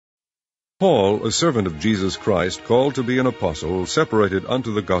Paul, a servant of Jesus Christ, called to be an apostle, separated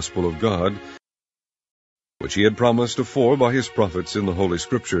unto the gospel of God, which he had promised afore by his prophets in the Holy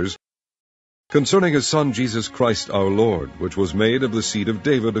Scriptures, concerning his Son Jesus Christ our Lord, which was made of the seed of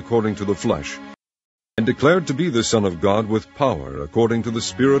David according to the flesh, and declared to be the Son of God with power, according to the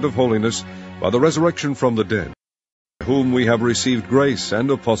Spirit of holiness, by the resurrection from the dead, by whom we have received grace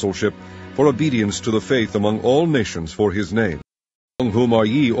and apostleship for obedience to the faith among all nations for his name, among whom are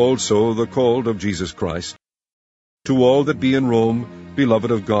ye also the called of Jesus Christ. To all that be in Rome,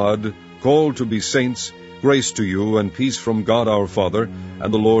 beloved of God, called to be saints, grace to you and peace from God our Father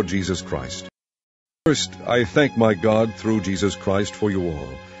and the Lord Jesus Christ. First, I thank my God through Jesus Christ for you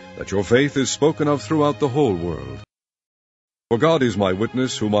all, that your faith is spoken of throughout the whole world. For God is my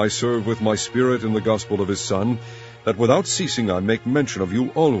witness, whom I serve with my spirit in the gospel of his Son, that without ceasing I make mention of you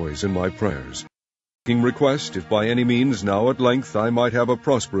always in my prayers, making request, if by any means now at length I might have a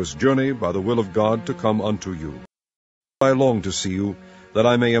prosperous journey by the will of God to come unto you. I long to see you, that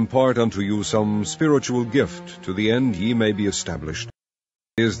I may impart unto you some spiritual gift, to the end ye may be established,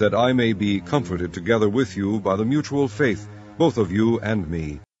 is that I may be comforted together with you by the mutual faith, both of you and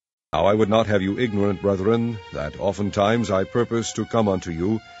me. Now I would not have you ignorant, brethren, that oftentimes I purposed to come unto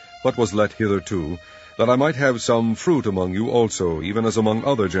you, but was let hitherto, that I might have some fruit among you also, even as among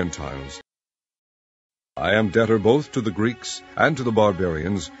other Gentiles. I am debtor both to the Greeks and to the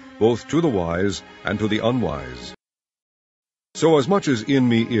barbarians, both to the wise and to the unwise. So as much as in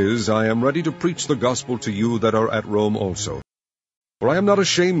me is, I am ready to preach the gospel to you that are at Rome also. For I am not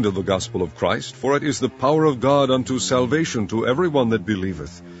ashamed of the gospel of Christ, for it is the power of God unto salvation to every one that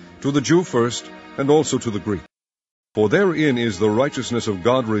believeth, to the Jew first, and also to the Greek. For therein is the righteousness of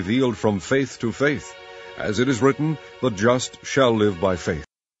God revealed from faith to faith, as it is written, the just shall live by faith.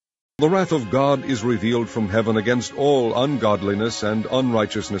 The wrath of God is revealed from heaven against all ungodliness and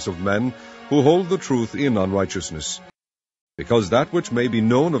unrighteousness of men, who hold the truth in unrighteousness. Because that which may be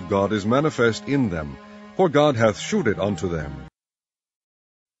known of God is manifest in them, for God hath shewed it unto them.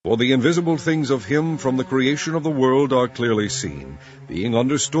 For the invisible things of him from the creation of the world are clearly seen, being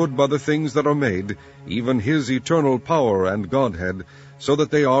understood by the things that are made, even his eternal power and Godhead, so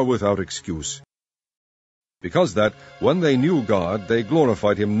that they are without excuse. Because that, when they knew God, they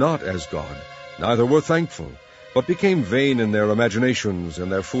glorified him not as God, neither were thankful, but became vain in their imaginations,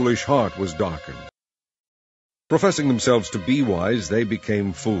 and their foolish heart was darkened. Professing themselves to be wise, they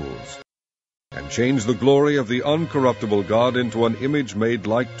became fools, and changed the glory of the uncorruptible God into an image made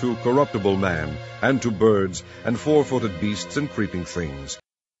like to corruptible man, and to birds, and four-footed beasts, and creeping things.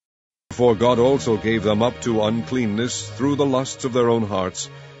 For God also gave them up to uncleanness through the lusts of their own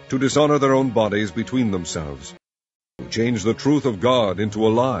hearts, to dishonor their own bodies between themselves, who changed the truth of God into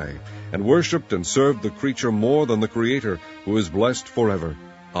a lie, and worshipped and served the creature more than the Creator, who is blessed forever.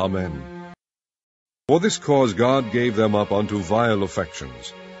 Amen. For this cause God gave them up unto vile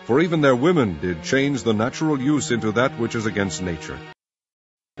affections, for even their women did change the natural use into that which is against nature.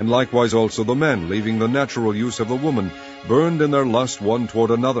 And likewise also the men, leaving the natural use of the woman, burned in their lust one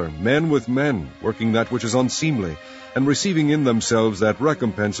toward another, men with men, working that which is unseemly, and receiving in themselves that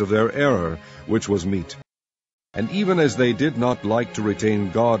recompense of their error, which was meet. And even as they did not like to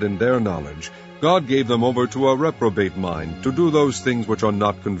retain God in their knowledge, God gave them over to a reprobate mind, to do those things which are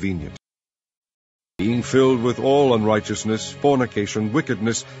not convenient, being filled with all unrighteousness, fornication,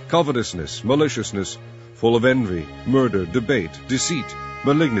 wickedness, covetousness, maliciousness, full of envy, murder, debate, deceit,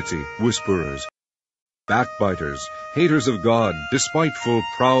 malignity, whisperers, backbiters, haters of God, despiteful,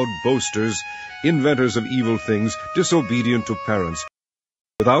 proud, boasters, inventors of evil things, disobedient to parents,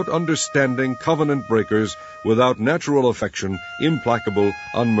 without understanding, covenant breakers, without natural affection, implacable,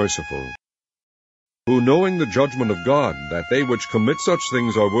 unmerciful, who knowing the judgment of God, that they which commit such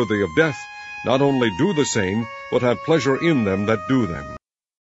things are worthy of death, not only do the same, but have pleasure in them that do them.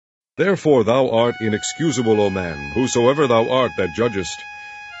 Therefore thou art inexcusable, O man, whosoever thou art that judgest.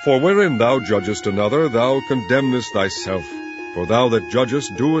 For wherein thou judgest another, thou condemnest thyself, for thou that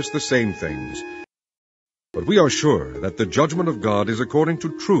judgest doest the same things. But we are sure that the judgment of God is according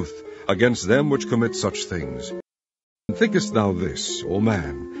to truth against them which commit such things. And thinkest thou this, O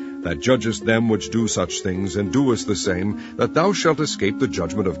man, that judgest them which do such things, and doest the same, that thou shalt escape the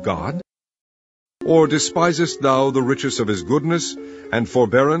judgment of God? Or despisest thou the riches of his goodness, and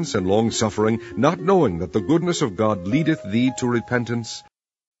forbearance, and longsuffering, not knowing that the goodness of God leadeth thee to repentance?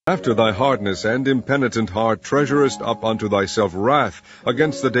 After thy hardness and impenitent heart treasurest up unto thyself wrath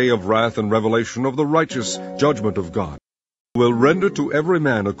against the day of wrath and revelation of the righteous judgment of God, who will render to every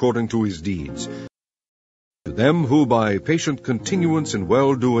man according to his deeds. To them who by patient continuance in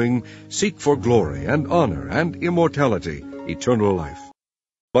well-doing seek for glory and honor and immortality, eternal life.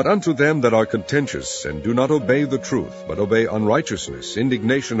 But unto them that are contentious, and do not obey the truth, but obey unrighteousness,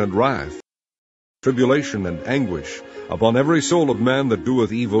 indignation and wrath, tribulation and anguish, upon every soul of man that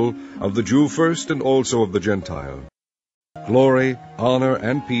doeth evil, of the Jew first, and also of the Gentile. Glory, honor,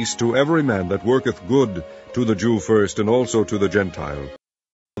 and peace to every man that worketh good, to the Jew first, and also to the Gentile.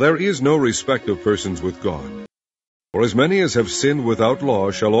 There is no respect of persons with God. For as many as have sinned without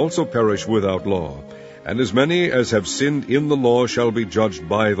law shall also perish without law, and as many as have sinned in the law shall be judged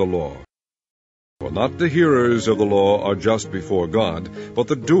by the law. For not the hearers of the law are just before God, but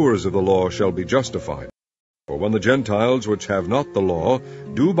the doers of the law shall be justified. For when the Gentiles, which have not the law,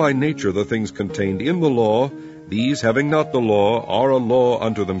 do by nature the things contained in the law, these, having not the law, are a law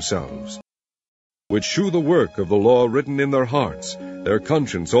unto themselves, which shew the work of the law written in their hearts, their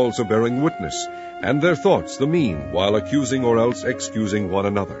conscience also bearing witness, and their thoughts the mean, while accusing or else excusing one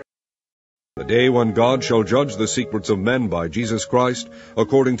another. The day when God shall judge the secrets of men by Jesus Christ,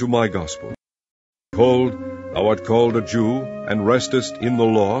 according to my gospel. Behold, thou art called a Jew, and restest in the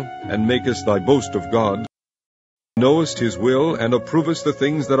law, and makest thy boast of God, knowest his will, and approvest the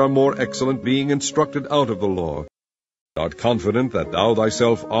things that are more excellent, being instructed out of the law. Art confident that thou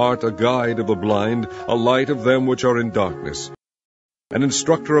thyself art a guide of the blind, a light of them which are in darkness, an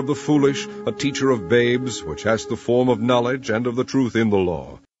instructor of the foolish, a teacher of babes, which hast the form of knowledge and of the truth in the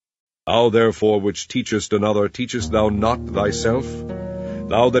law. Thou therefore which teachest another, teachest thou not thyself?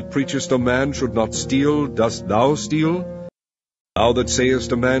 Thou that preachest a man should not steal, dost thou steal? Thou that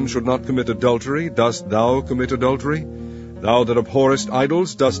sayest a man should not commit adultery, dost thou commit adultery? Thou that abhorrest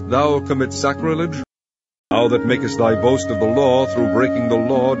idols, dost thou commit sacrilege? Thou that makest thy boast of the law, through breaking the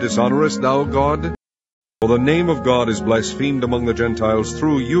law, dishonorest thou God? For the name of God is blasphemed among the Gentiles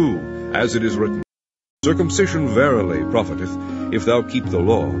through you, as it is written, Circumcision verily profiteth, if thou keep the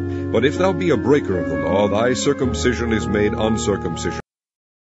law, but if thou be a breaker of the law, thy circumcision is made uncircumcision.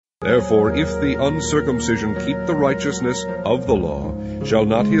 Therefore, if the uncircumcision keep the righteousness of the law, shall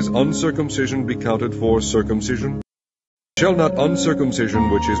not his uncircumcision be counted for circumcision? Shall not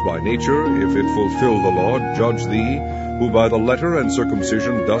uncircumcision, which is by nature, if it fulfill the law, judge thee, who by the letter and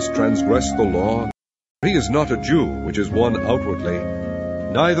circumcision dost transgress the law? He is not a Jew, which is one outwardly,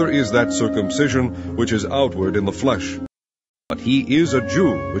 neither is that circumcision which is outward in the flesh. But he is a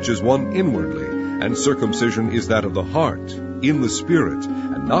Jew, which is one inwardly, and circumcision is that of the heart, in the spirit,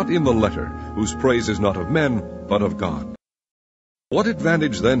 and not in the letter, whose praise is not of men, but of God. What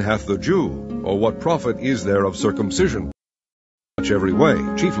advantage then hath the Jew, or what profit is there of circumcision? Much every way,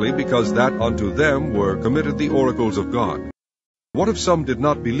 chiefly because that unto them were committed the oracles of God. What if some did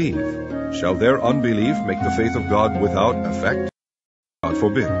not believe? Shall their unbelief make the faith of God without effect? God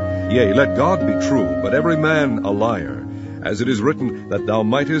forbid. Yea, let God be true, but every man a liar, as it is written, that thou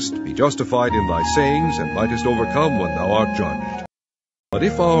mightest be justified in thy sayings, and mightest overcome when thou art judged. But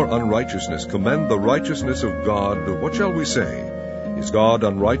if our unrighteousness commend the righteousness of God, what shall we say? Is God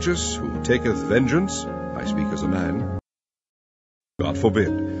unrighteous, who taketh vengeance? I speak as a man. God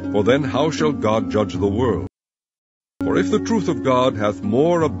forbid. For then how shall God judge the world? For if the truth of God hath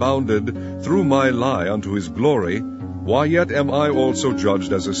more abounded through my lie unto his glory, why yet am I also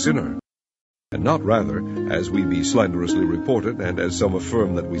judged as a sinner? And not rather, as we be slanderously reported, and as some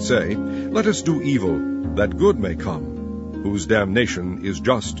affirm that we say, Let us do evil, that good may come, whose damnation is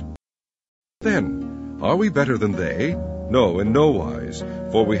just. Then, are we better than they? No, in no wise,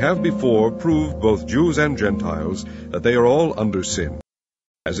 for we have before proved, both Jews and Gentiles, that they are all under sin.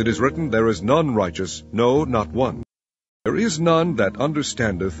 As it is written, There is none righteous, no, not one. There is none that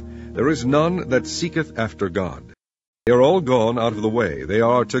understandeth, there is none that seeketh after God. They are all gone out of the way, they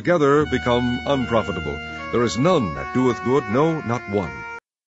are together become unprofitable. There is none that doeth good, no, not one.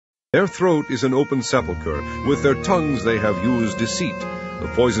 Their throat is an open sepulchre, with their tongues they have used deceit.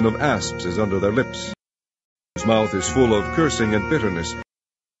 The poison of asps is under their lips. Whose mouth is full of cursing and bitterness.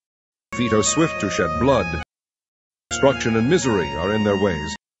 Feet are swift to shed blood. Destruction and misery are in their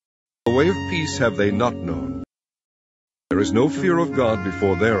ways. The way of peace have they not known. There is no fear of God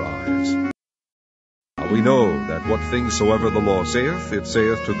before their eyes. Now we know that what things soever the law saith, it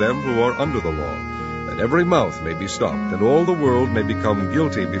saith to them who are under the law, that every mouth may be stopped, and all the world may become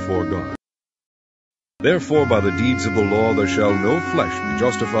guilty before God. Therefore by the deeds of the law there shall no flesh be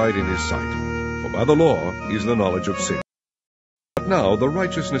justified in his sight, for by the law is the knowledge of sin. But now the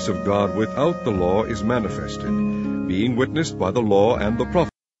righteousness of God without the law is manifested, being witnessed by the law and the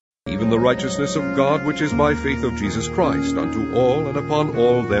prophets, even the righteousness of God which is by faith of Jesus Christ unto all and upon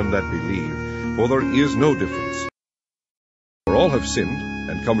all them that believe, for there is no difference. For all have sinned,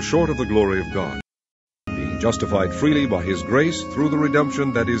 and come short of the glory of God, being justified freely by his grace through the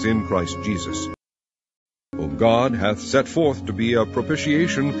redemption that is in Christ Jesus, whom God hath set forth to be a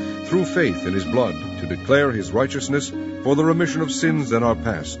propitiation through faith in his blood, to declare his righteousness for the remission of sins that are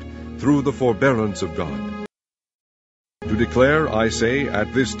past, through the forbearance of God. To declare, I say,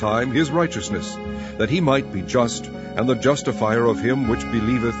 at this time his righteousness, that he might be just, and the justifier of him which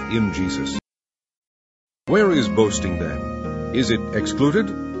believeth in Jesus. Where is boasting then? Is it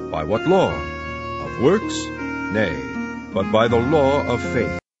excluded? By what law? Of works? Nay, but by the law of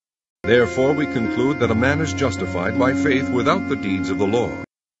faith. Therefore we conclude that a man is justified by faith without the deeds of the law.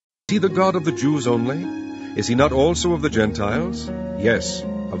 Is he the God of the Jews only? Is he not also of the Gentiles? Yes,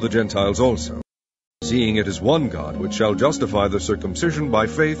 of the Gentiles also. Seeing it is one God which shall justify the circumcision by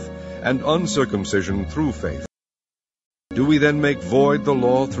faith, and uncircumcision through faith. Do we then make void the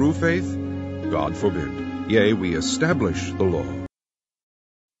law through faith? God forbid. Yea, we establish the law.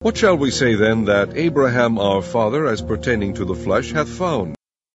 What shall we say then that Abraham our father, as pertaining to the flesh, hath found?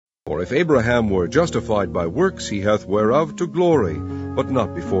 For if Abraham were justified by works, he hath whereof to glory, but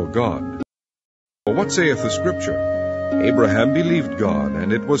not before God. For what saith the Scripture? Abraham believed God,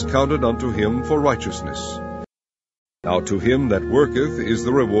 and it was counted unto him for righteousness. Now to him that worketh is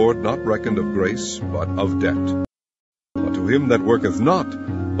the reward not reckoned of grace, but of debt. But to him that worketh not,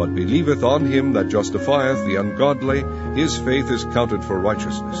 but believeth on him that justifieth the ungodly, his faith is counted for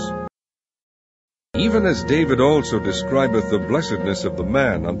righteousness. Even as David also describeth the blessedness of the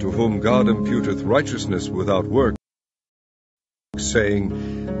man unto whom God imputeth righteousness without works,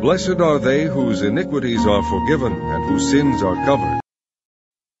 saying, Blessed are they whose iniquities are forgiven, and whose sins are covered.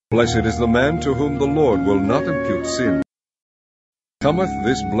 Blessed is the man to whom the Lord will not impute sin. Cometh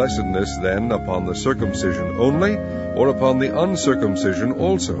this blessedness then upon the circumcision only, or upon the uncircumcision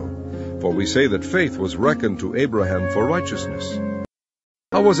also? For we say that faith was reckoned to Abraham for righteousness.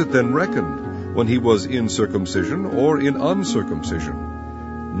 How was it then reckoned? When he was in circumcision, or in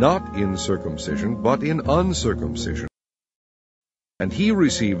uncircumcision? Not in circumcision, but in uncircumcision. And he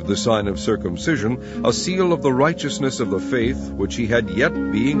received the sign of circumcision, a seal of the righteousness of the faith which he had yet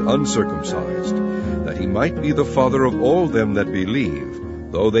being uncircumcised, that he might be the father of all them that believe,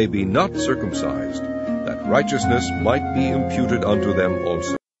 though they be not circumcised, that righteousness might be imputed unto them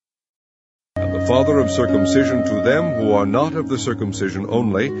also. And the father of circumcision to them who are not of the circumcision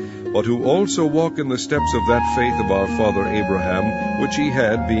only, but who also walk in the steps of that faith of our father Abraham, which he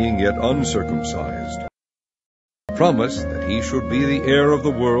had being yet uncircumcised. Promise that he should be the heir of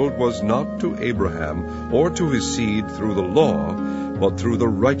the world was not to Abraham or to his seed through the law, but through the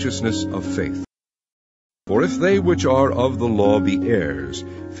righteousness of faith. For if they which are of the law be heirs,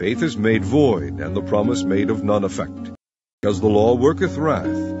 faith is made void, and the promise made of none effect. Because the law worketh wrath,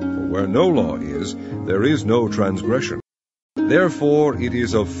 for where no law is, there is no transgression. Therefore it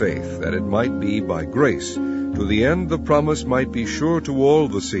is of faith, that it might be by grace, to the end the promise might be sure to all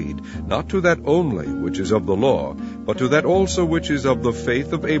the seed, not to that only which is of the law, but to that also which is of the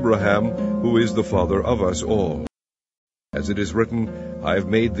faith of Abraham, who is the father of us all. As it is written, I have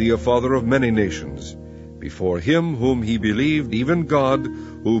made thee a father of many nations, before him whom he believed, even God,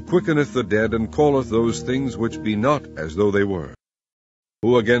 who quickeneth the dead, and calleth those things which be not as though they were.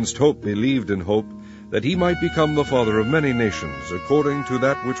 Who against hope believed in hope, that he might become the father of many nations, according to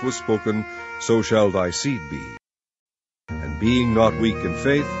that which was spoken, so shall thy seed be. And being not weak in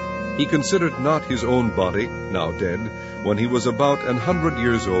faith, he considered not his own body, now dead, when he was about 100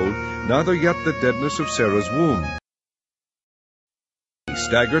 years old, neither yet the deadness of Sarah's womb. He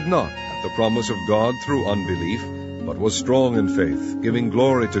staggered not at the promise of God through unbelief, but was strong in faith, giving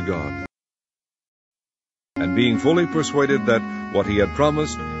glory to God. And being fully persuaded that what he had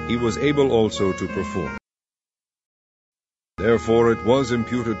promised, he was able also to perform. Therefore it was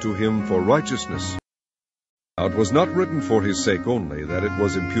imputed to him for righteousness. Now it was not written for his sake only that it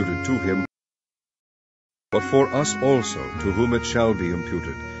was imputed to him, but for us also, to whom it shall be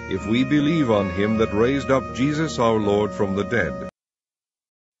imputed, if we believe on him that raised up Jesus our Lord from the dead,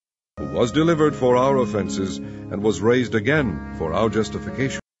 who was delivered for our offenses, and was raised again for our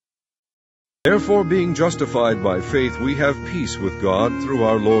justification. Therefore, being justified by faith, we have peace with God through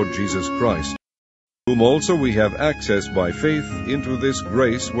our Lord Jesus Christ, whom also we have access by faith into this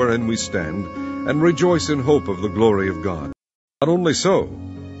grace wherein we stand, and rejoice in hope of the glory of God. Not only so,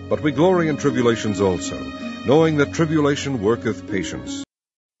 but we glory in tribulations also, knowing that tribulation worketh patience.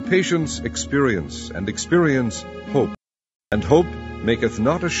 Patience experience, and experience hope. And hope maketh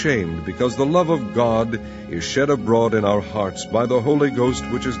not ashamed, because the love of God is shed abroad in our hearts by the Holy Ghost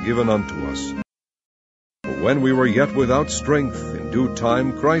which is given unto us. For when we were yet without strength, in due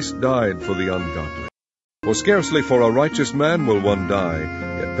time Christ died for the ungodly. For scarcely for a righteous man will one die,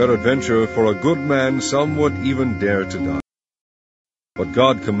 yet peradventure for a good man some would even dare to die. But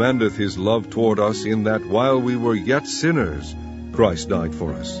God commendeth his love toward us, in that while we were yet sinners, Christ died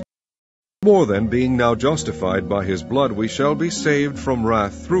for us. More then, being now justified by his blood, we shall be saved from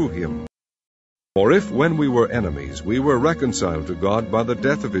wrath through him. For if, when we were enemies, we were reconciled to God by the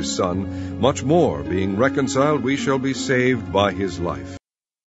death of his Son, much more, being reconciled, we shall be saved by his life.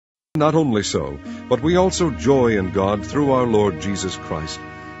 Not only so, but we also joy in God through our Lord Jesus Christ,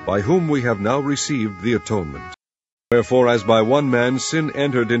 by whom we have now received the atonement. Wherefore, as by one man sin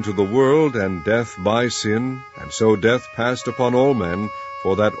entered into the world, and death by sin, and so death passed upon all men,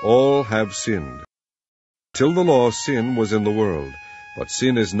 for that all have sinned. Till the law, sin was in the world, but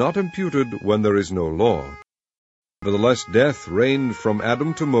sin is not imputed when there is no law. Nevertheless, death reigned from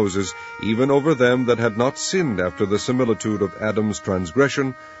Adam to Moses, even over them that had not sinned after the similitude of Adam's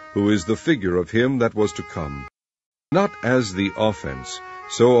transgression, who is the figure of him that was to come. Not as the offense,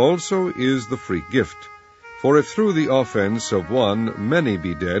 so also is the free gift. For if through the offense of one many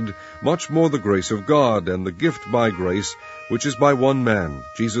be dead, much more the grace of God, and the gift by grace, which is by one man,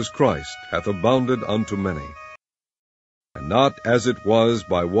 Jesus Christ, hath abounded unto many. And not as it was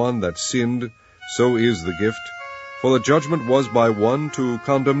by one that sinned, so is the gift. For the judgment was by one to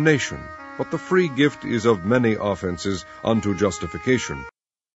condemnation, but the free gift is of many offenses unto justification.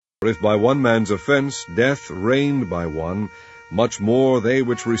 For if by one man's offense death reigned by one, much more they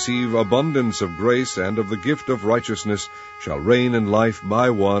which receive abundance of grace and of the gift of righteousness shall reign in life by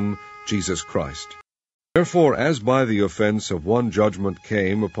one, Jesus Christ. Therefore, as by the offense of one judgment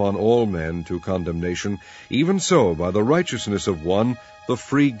came upon all men to condemnation, even so by the righteousness of one the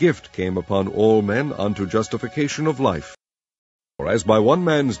free gift came upon all men unto justification of life. For as by one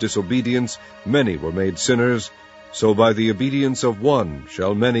man's disobedience many were made sinners, so by the obedience of one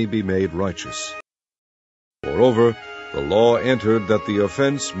shall many be made righteous. Moreover, the law entered that the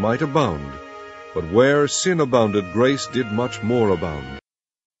offense might abound, but where sin abounded, grace did much more abound.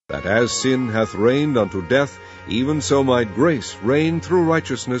 That as sin hath reigned unto death, even so might grace reign through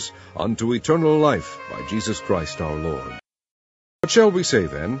righteousness unto eternal life by Jesus Christ our Lord. What shall we say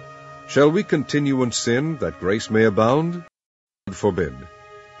then? Shall we continue in sin, that grace may abound? God forbid.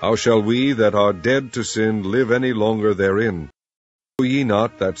 How shall we that are dead to sin live any longer therein? Know ye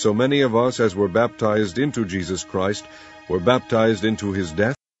not that so many of us as were baptized into Jesus Christ were baptized into his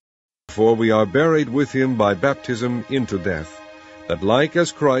death? For we are buried with him by baptism into death, that like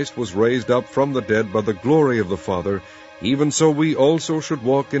as Christ was raised up from the dead by the glory of the Father, even so we also should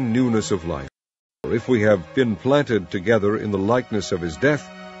walk in newness of life. For if we have been planted together in the likeness of his death,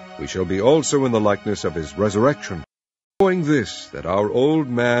 we shall be also in the likeness of his resurrection. Knowing this, that our old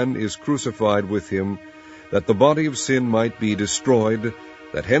man is crucified with him, that the body of sin might be destroyed,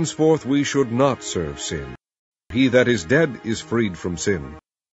 that henceforth we should not serve sin. He that is dead is freed from sin.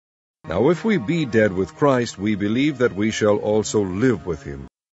 Now if we be dead with Christ, we believe that we shall also live with him,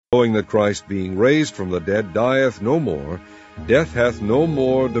 knowing that Christ, being raised from the dead, dieth no more, death hath no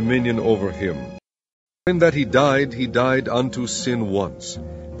more dominion over him. In that he died unto sin once,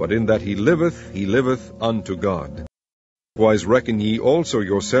 but in that he liveth unto God. Likewise reckon ye also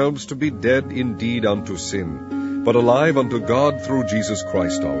yourselves to be dead indeed unto sin, but alive unto God through Jesus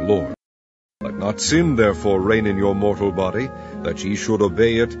Christ our Lord. Let not sin therefore reign in your mortal body, that ye should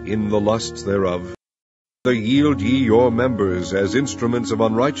obey it in the lusts thereof. Neither yield ye your members as instruments of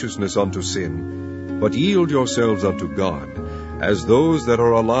unrighteousness unto sin, but yield yourselves unto God, as those that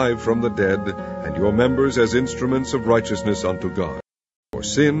are alive from the dead, and your members as instruments of righteousness unto God. For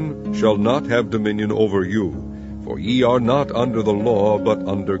sin shall not have dominion over you, for ye are not under the law, but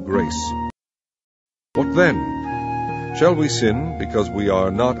under grace. What then? Shall we sin, because we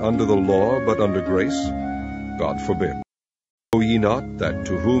are not under the law, but under grace? God forbid. Know ye not that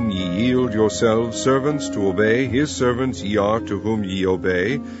to whom ye yield yourselves servants to obey, his servants ye are to whom ye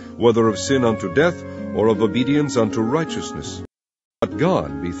obey, whether of sin unto death, or of obedience unto righteousness? But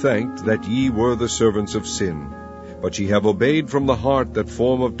God be thanked that ye were the servants of sin, but ye have obeyed from the heart that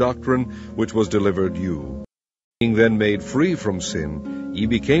form of doctrine which was delivered you. Being then made free from sin, ye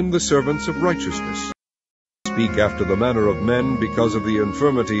became the servants of righteousness. Speak after the manner of men, because of the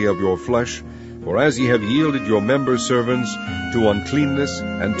infirmity of your flesh. For as ye have yielded your members servants to uncleanness,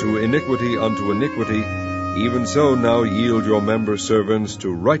 and to iniquity unto iniquity, even so now yield your members servants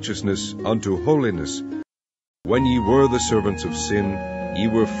to righteousness unto holiness. When ye were the servants of sin, ye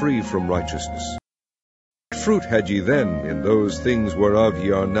were free from righteousness. What fruit had ye then in those things whereof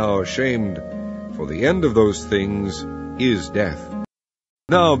ye are now ashamed? For the end of those things is death.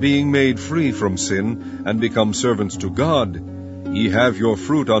 Now being made free from sin, and become servants to God, ye have your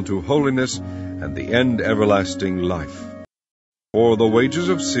fruit unto holiness, and the end everlasting life. For the wages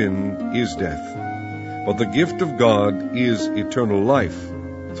of sin is death, but the gift of God is eternal life,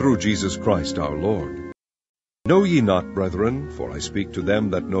 through Jesus Christ our Lord. Know ye not, brethren, for I speak to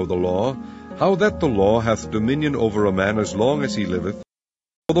them that know the law, how that the law hath dominion over a man as long as he liveth?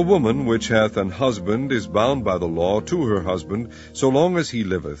 For the woman which hath an husband is bound by the law to her husband, so long as he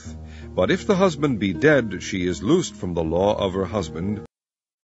liveth. But if the husband be dead, she is loosed from the law of her husband.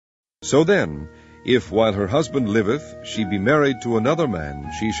 So then, if while her husband liveth she be married to another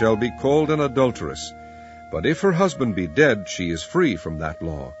man, she shall be called an adulteress. But if her husband be dead, she is free from that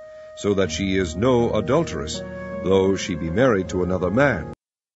law, so that she is no adulteress, though she be married to another man.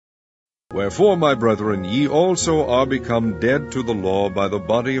 Wherefore, my brethren, ye also are become dead to the law by the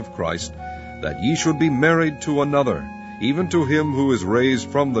body of Christ, that ye should be married to another, even to him who is raised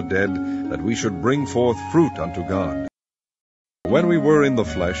from the dead, that we should bring forth fruit unto God. When we were in the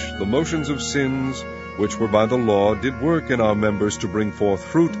flesh, the motions of sins, which were by the law, did work in our members to bring forth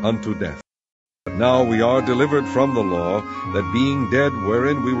fruit unto death. But now we are delivered from the law, that being dead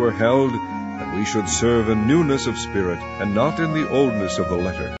wherein we were held, that we should serve in newness of spirit, and not in the oldness of the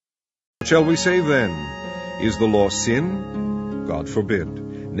letter. What shall we say then? Is the law sin? God forbid.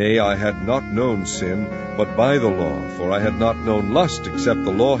 Nay, I had not known sin, but by the law, for I had not known lust, except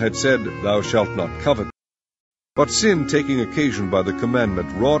the law had said, Thou shalt not covet. But sin, taking occasion by the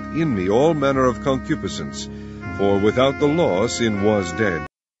commandment, wrought in me all manner of concupiscence. For without the law sin was dead.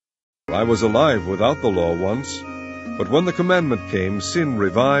 I was alive without the law once, but when the commandment came, sin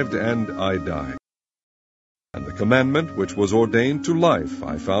revived, and I died. And the commandment which was ordained to life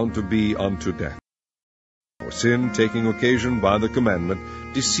I found to be unto death. For sin, taking occasion by the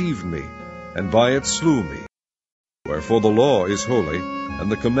commandment, deceived me, and by it slew me. Wherefore the law is holy,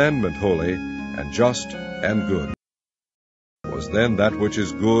 and the commandment holy, and just, and good. Was then that which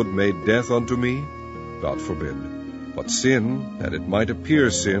is good made death unto me? God forbid. But sin, that it might appear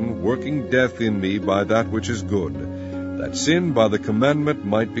sin, working death in me by that which is good, that sin by the commandment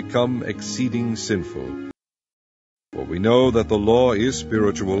might become exceeding sinful. For we know that the law is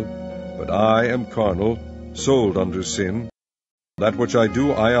spiritual, but I am carnal, sold under sin. That which I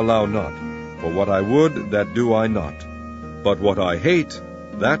do I allow not, for what I would, that do I not. But what I hate,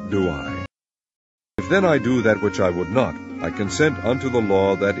 that do I. If then I do that which I would not, I consent unto the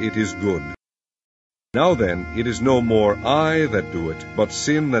law that it is good. Now then, it is no more I that do it, but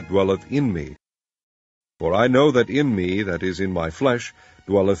sin that dwelleth in me. For I know that in me, that is in my flesh,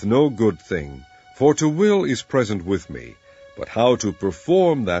 dwelleth no good thing. For to will is present with me, but how to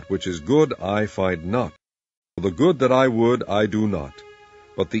perform that which is good I find not. For the good that I would I do not,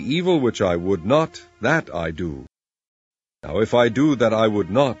 but the evil which I would not, that I do. Now if I do that I would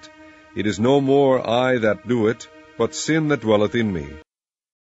not, it is no more I that do it, but sin that dwelleth in me.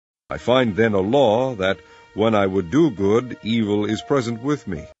 I find then a law, that when I would do good, evil is present with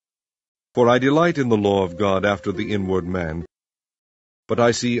me. For I delight in the law of God after the inward man. But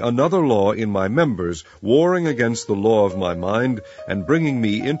I see another law in my members, warring against the law of my mind, and bringing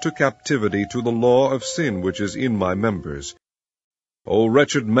me into captivity to the law of sin which is in my members. O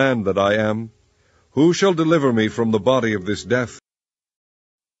wretched man that I am! Who shall deliver me from the body of this death?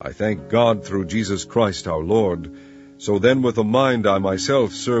 I thank God through Jesus Christ our Lord. So then with the mind I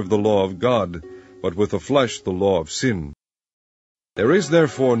myself serve the law of God, but with the flesh the law of sin. There is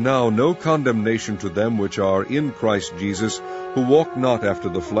therefore now no condemnation to them which are in Christ Jesus, who walk not after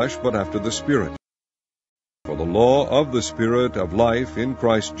the flesh, but after the Spirit. For the law of the Spirit of life in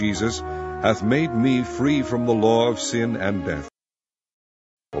Christ Jesus hath made me free from the law of sin and death.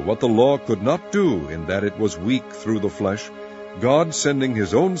 For what the law could not do, in that it was weak through the flesh, God, sending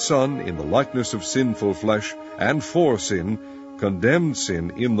his own Son in the likeness of sinful flesh, and for sin, condemned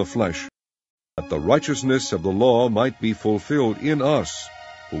sin in the flesh, that the righteousness of the law might be fulfilled in us,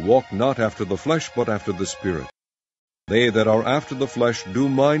 who walk not after the flesh, but after the Spirit. They that are after the flesh do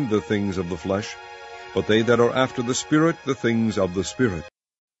mind the things of the flesh, but they that are after the Spirit the things of the Spirit.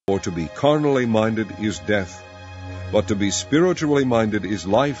 For to be carnally minded is death, but to be spiritually minded is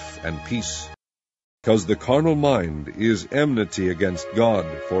life and peace. Because the carnal mind is enmity against God,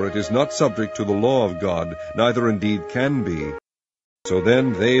 for it is not subject to the law of God, neither indeed can be. So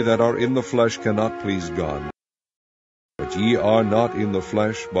then they that are in the flesh cannot please God. But ye are not in the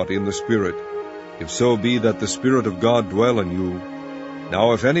flesh, but in the Spirit, if so be that the Spirit of God dwell in you.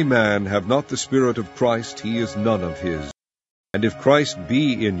 Now if any man have not the Spirit of Christ, he is none of his. And if Christ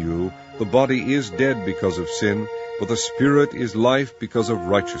be in you, the body is dead because of sin, but the Spirit is life because of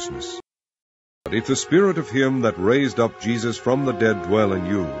righteousness. But if the Spirit of him that raised up Jesus from the dead dwell in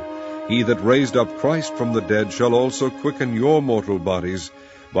you, he that raised up Christ from the dead shall also quicken your mortal bodies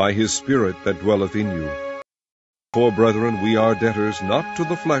by his Spirit that dwelleth in you. For, brethren, we are debtors not to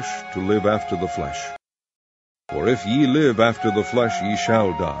the flesh, to live after the flesh. For if ye live after the flesh, ye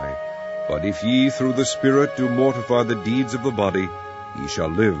shall die. But if ye through the Spirit do mortify the deeds of the body, ye shall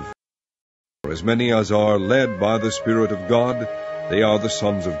live. For as many as are led by the Spirit of God, they are the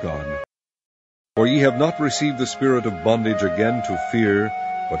sons of God. For ye have not received the spirit of bondage again to fear,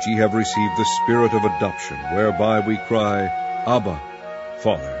 but ye have received the Spirit of adoption, whereby we cry, Abba,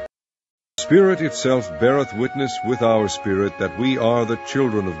 Father. The Spirit itself beareth witness with our spirit that we are the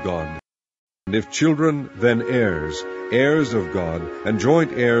children of God. And if children, then heirs, heirs of God, and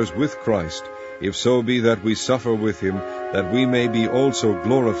joint heirs with Christ, if so be that we suffer with him, that we may be also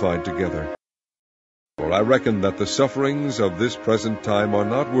glorified together. For I reckon that the sufferings of this present time are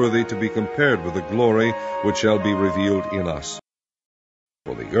not worthy to be compared with the glory which shall be revealed in us.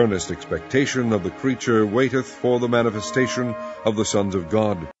 For the earnest expectation of the creature waiteth for the manifestation of the sons of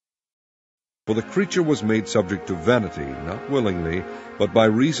God. For the creature was made subject to vanity, not willingly, but by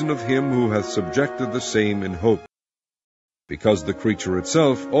reason of him who hath subjected the same in hope, because the creature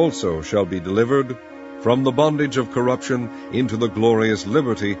itself also shall be delivered from the bondage of corruption into the glorious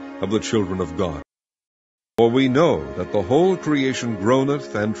liberty of the children of God. For we know that the whole creation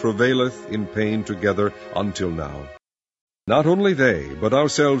groaneth and travaileth in pain together until now. Not only they, but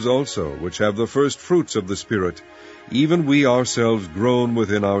ourselves also, which have the first fruits of the Spirit, even we ourselves groan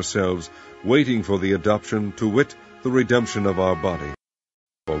within ourselves, waiting for the adoption, to wit, the redemption of our body.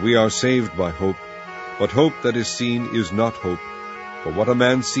 For we are saved by hope, but hope that is seen is not hope. For what a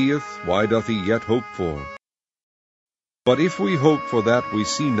man seeth, why doth he yet hope for? But if we hope for that we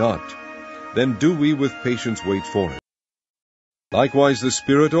see not, then do we with patience wait for it. Likewise the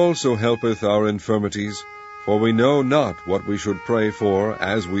Spirit also helpeth our infirmities, for we know not what we should pray for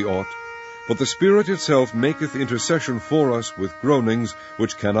as we ought, but the Spirit itself maketh intercession for us with groanings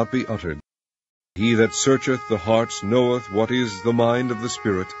which cannot be uttered. He that searcheth the hearts knoweth what is the mind of the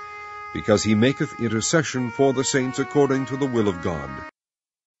Spirit, because he maketh intercession for the saints according to the will of God.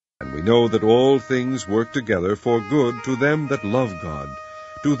 And we know that all things work together for good to them that love God,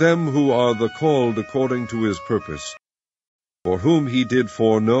 to them who are the called according to his purpose. For whom he did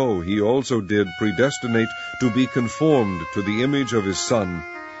foreknow, he also did predestinate to be conformed to the image of his Son,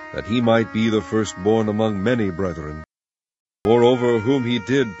 that he might be the firstborn among many brethren. Moreover, whom he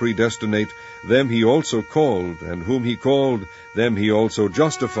did predestinate, them he also called, and whom he called, them he also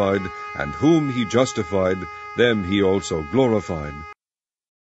justified, and whom he justified, them he also glorified.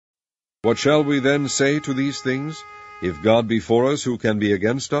 What shall we then say to these things? If God be for us, who can be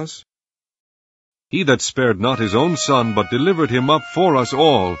against us? He that spared not his own Son, but delivered him up for us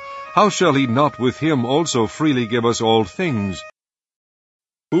all, how shall he not with him also freely give us all things?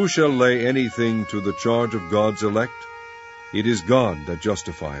 Who shall lay anything to the charge of God's elect? It is God that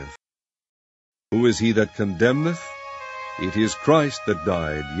justifieth. Who is he that condemneth? It is Christ that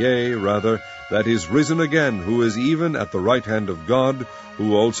died, yea, rather, that is risen again, who is even at the right hand of God,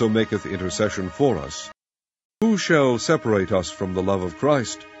 who also maketh intercession for us. Who shall separate us from the love of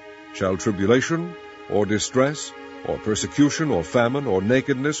Christ? Shall tribulation, or distress, or persecution, or famine, or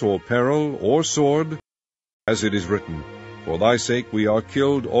nakedness, or peril, or sword? As it is written, For thy sake we are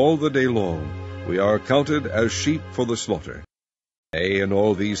killed all the day long, we are accounted as sheep for the slaughter. Nay, in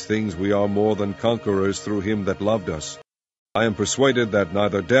all these things we are more than conquerors through him that loved us. I am persuaded that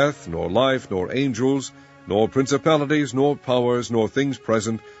neither death, nor life, nor angels, nor principalities, nor powers, nor things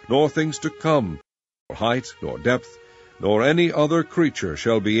present, nor things to come, nor height, nor depth, nor any other creature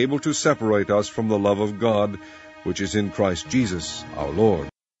shall be able to separate us from the love of God, which is in Christ Jesus our Lord.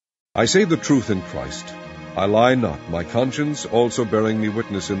 I say the truth in Christ. I lie not, my conscience also bearing me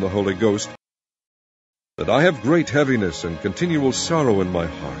witness in the Holy Ghost, that I have great heaviness and continual sorrow in my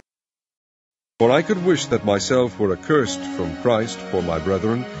heart. For I could wish that myself were accursed from Christ for my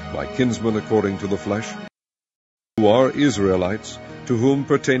brethren, my kinsmen according to the flesh, who are Israelites, to whom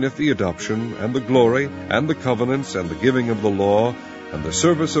pertaineth the adoption, and the glory, and the covenants, and the giving of the law, and the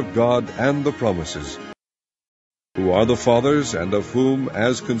service of God, and the promises, who are the fathers, and of whom,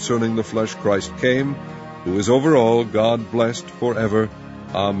 as concerning the flesh, Christ came, who is over all, God blessed for ever.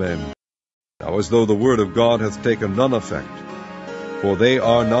 Amen. Now as though the word of God hath taken none effect, for they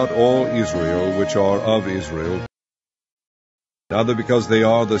are not all Israel which are of Israel, neither because they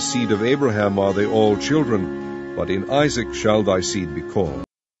are the seed of Abraham are they all children, but in Isaac shall thy seed be called.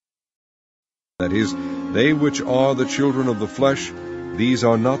 That is, they which are the children of the flesh, these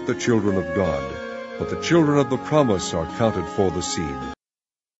are not the children of God, but the children of the promise are counted for the seed.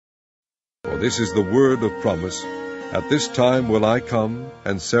 For this is the word of promise, At this time will I come,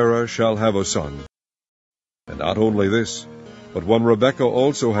 and Sarah shall have a son. And not only this, but when Rebekah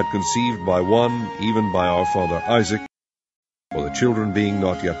also had conceived by one, even by our father Isaac, For the children being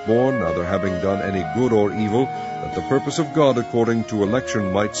not yet born, neither having done any good or evil, that the purpose of God according to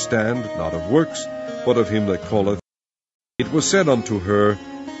election might stand, not of works, but of him that calleth, it was said unto her,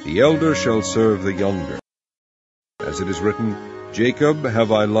 The elder shall serve the younger. As it is written, Jacob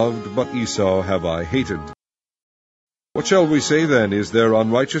have I loved, but Esau have I hated. What shall we say then? Is there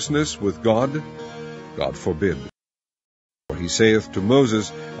unrighteousness with God? God forbid. For he saith to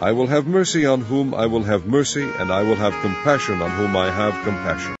Moses, I will have mercy on whom I will have mercy, and I will have compassion on whom I have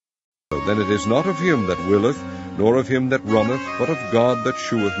compassion. So then it is not of him that willeth, nor of him that runneth, but of God that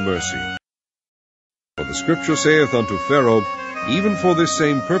sheweth mercy. For the Scripture saith unto Pharaoh, Even for this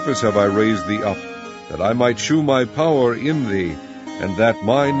same purpose have I raised thee up, that I might shew my power in thee, and that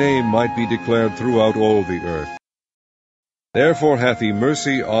my name might be declared throughout all the earth. Therefore hath he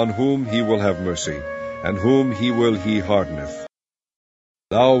mercy on whom he will have mercy, and whom he will he hardeneth.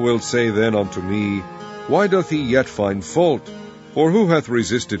 Thou wilt say then unto me, Why doth he yet find fault? For who hath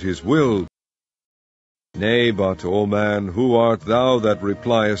resisted his will? Nay, but, O man, who art thou that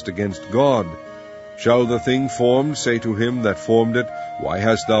repliest against God? Shall the thing formed say to him that formed it, Why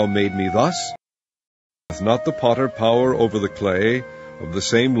hast thou made me thus? Hath not the potter power over the clay, of the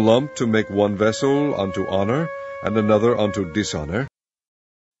same lump to make one vessel unto honor, and another unto dishonor?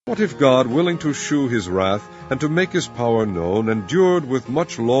 What if God, willing to shew his wrath, and to make his power known, endured with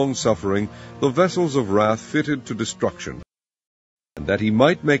much long-suffering the vessels of wrath fitted to destruction, and that he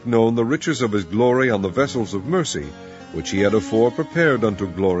might make known the riches of his glory on the vessels of mercy, which he had afore prepared unto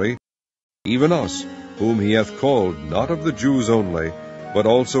glory, even us, whom he hath called, not of the Jews only, but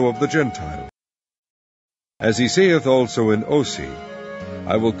also of the Gentiles? As he saith also in Osee,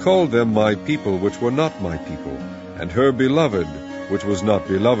 I will call them my people which were not my people, and her beloved which was not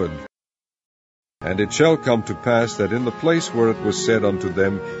beloved. And it shall come to pass that in the place where it was said unto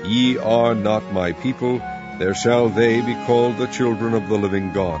them, Ye are not my people, there shall they be called the children of the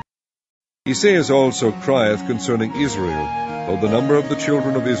living God. Esaias also crieth concerning Israel, Though the number of the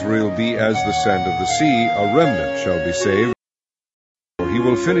children of Israel be as the sand of the sea, a remnant shall be saved. For he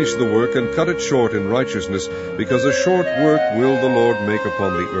will finish the work and cut it short in righteousness, because a short work will the Lord make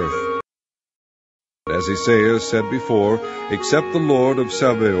upon the earth. As Esaias said before, Except the Lord of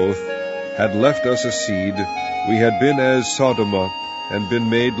Sabaoth had left us a seed, we had been as Sodoma, and been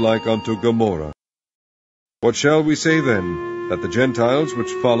made like unto Gomorrah. What shall we say then? That the Gentiles,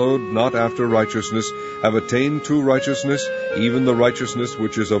 which followed not after righteousness, have attained to righteousness, even the righteousness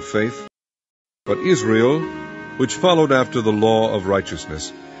which is of faith? But Israel, which followed after the law of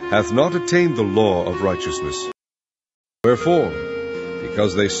righteousness, hath not attained the law of righteousness. Wherefore?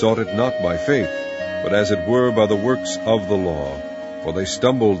 Because they sought it not by faith, but as it were by the works of the law, for they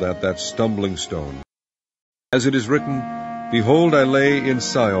stumbled at that stumbling stone. As it is written, Behold, I lay in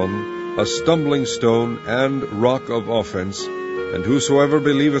Sion a stumbling stone and rock of offense, and whosoever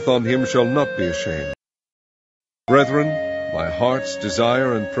believeth on him shall not be ashamed. Brethren, my heart's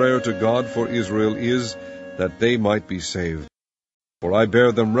desire and prayer to God for Israel is, that they might be saved. For I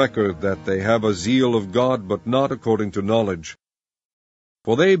bear them record that they have a zeal of God, but not according to knowledge.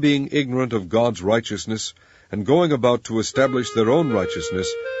 For they, being ignorant of God's righteousness, and going about to establish their own righteousness,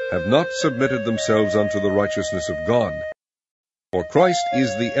 have not submitted themselves unto the righteousness of God. For Christ is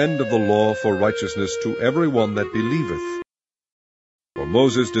the end of the law for righteousness to every one that believeth. For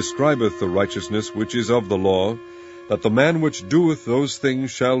Moses describeth the righteousness which is of the law, that the man which doeth those things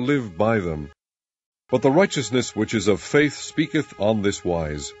shall live by them. But the righteousness which is of faith speaketh on this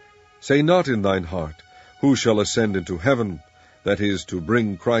wise, Say not in thine heart, Who shall ascend into heaven? That is, to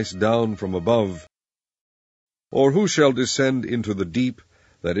bring Christ down from above. Or who shall descend into the deep?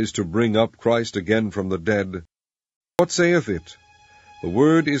 That is, to bring up Christ again from the dead. What saith it? The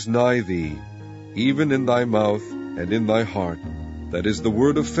word is nigh thee, even in thy mouth and in thy heart. That is the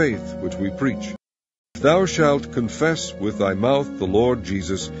word of faith which we preach. If thou shalt confess with thy mouth the Lord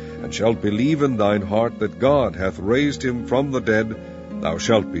Jesus, and shalt believe in thine heart that God hath raised him from the dead, thou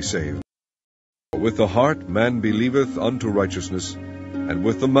shalt be saved. For with the heart man believeth unto righteousness, and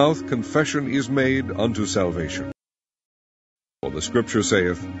with the mouth confession is made unto salvation. For the Scripture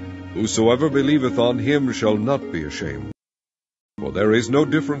saith, Whosoever believeth on him shall not be ashamed. For there is no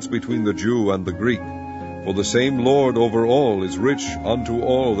difference between the Jew and the Greek, for the same Lord over all is rich unto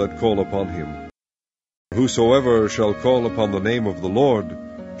all that call upon him. Whosoever shall call upon the name of the Lord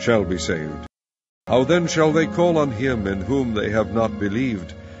shall be saved. How then shall they call on him in whom they have not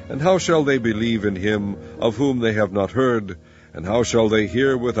believed? And how shall they believe in him of whom they have not heard? And how shall they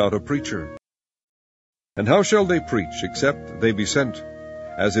hear without a preacher? And how shall they preach, except they be sent?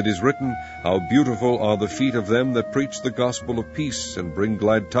 As it is written, How beautiful are the feet of them that preach the gospel of peace, and bring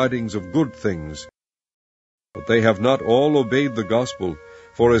glad tidings of good things. But they have not all obeyed the gospel.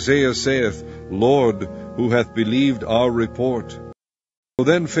 For Isaiah saith, Lord, who hath believed our report? So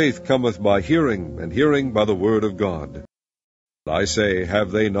then faith cometh by hearing, and hearing by the word of God. I say,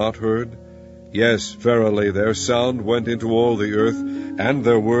 have they not heard? Yes, verily, their sound went into all the earth, and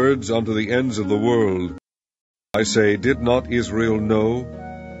their words unto the ends of the world. I say, did not Israel know?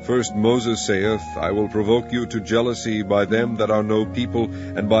 First Moses saith, I will provoke you to jealousy by them that are no people,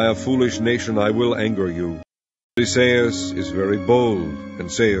 and by a foolish nation I will anger you. Esaias is very bold,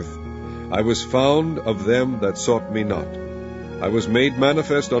 and saith, I was found of them that sought me not. I was made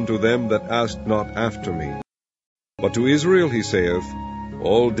manifest unto them that asked not after me. But to Israel he saith,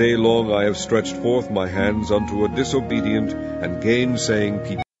 all day long I have stretched forth my hands unto a disobedient and gainsaying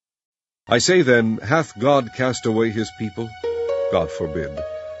people. I say then, hath God cast away his people? God forbid.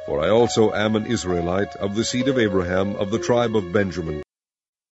 For I also am an Israelite, of the seed of Abraham, of the tribe of Benjamin.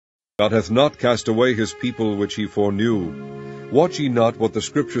 God hath not cast away his people which he foreknew. Watch ye not what the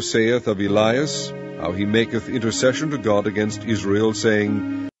Scripture saith of Elias, how he maketh intercession to God against Israel,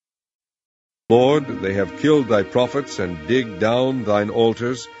 saying, Lord, they have killed thy prophets, and digged down thine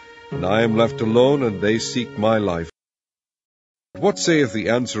altars, and I am left alone, and they seek my life. What saith the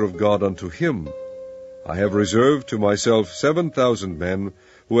answer of God unto him? I have reserved to myself 7,000 men,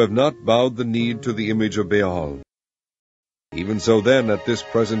 who have not bowed the knee to the image of Baal. Even so then, at this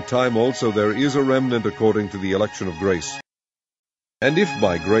present time also there is a remnant according to the election of grace. And if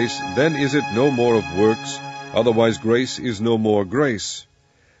by grace, then is it no more of works, otherwise grace is no more grace.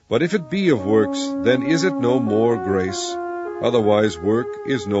 But if it be of works, then is it no more grace, otherwise work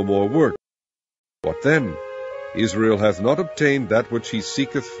is no more work. What then? Israel hath not obtained that which he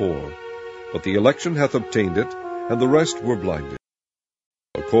seeketh for, but the election hath obtained it, and the rest were blinded.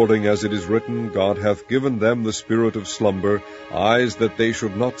 According as it is written, God hath given them the spirit of slumber, eyes that they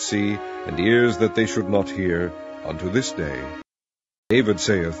should not see, and ears that they should not hear, unto this day. David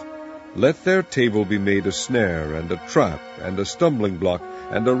saith, Let their table be made a snare, and a trap, and a stumbling block,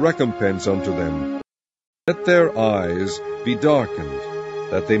 and a recompense unto them. Let their eyes be darkened,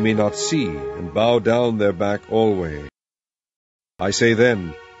 that they may not see, and bow down their back alway. I say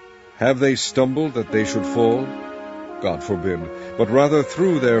then, have they stumbled that they should fall? God forbid, but rather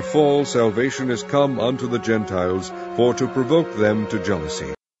through their fall salvation is come unto the Gentiles, for to provoke them to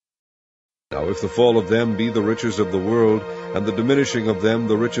jealousy. Now if the fall of them be the riches of the world, and the diminishing of them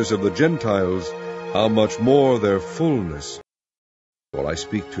the riches of the Gentiles, how much more their fullness? For I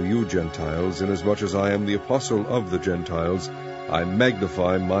speak to you, Gentiles, inasmuch as I am the apostle of the Gentiles, I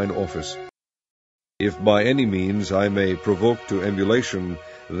magnify mine office. If by any means I may provoke to emulation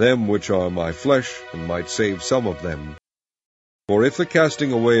them which are my flesh, and might save some of them. For if the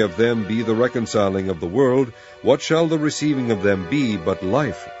casting away of them be the reconciling of the world, what shall the receiving of them be but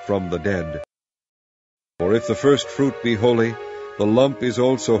life from the dead? For if the first fruit be holy, the lump is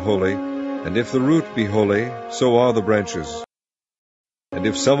also holy, and if the root be holy, so are the branches. And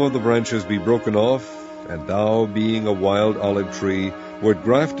if some of the branches be broken off, and thou, being a wild olive tree, wert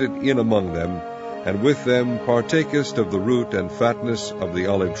grafted in among them, and with them partakest of the root and fatness of the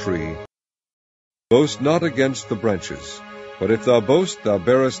olive tree. Boast not against the branches, but if thou boast, thou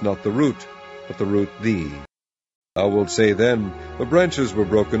bearest not the root, but the root thee. Thou wilt say then, the branches were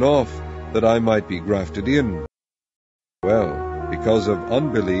broken off, that I might be grafted in. Well, because of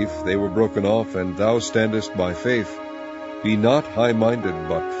unbelief they were broken off, and thou standest by faith. Be not high-minded,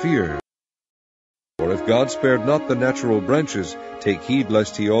 but fear. For if God spared not the natural branches, take heed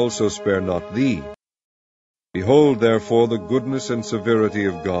lest he also spare not thee. Behold therefore the goodness and severity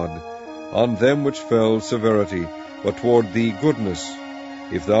of God. On them which fell severity, but toward thee goodness,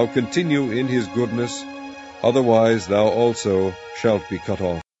 if thou continue in his goodness, otherwise thou also shalt be cut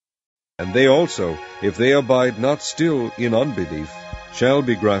off. And they also, if they abide not still in unbelief, shall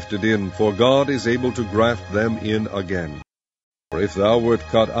be grafted in, for God is able to graft them in again. For if thou wert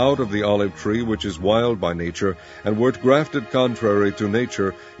cut out of the olive tree which is wild by nature, and wert grafted contrary to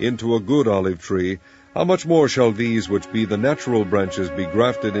nature into a good olive tree, how much more shall these which be the natural branches be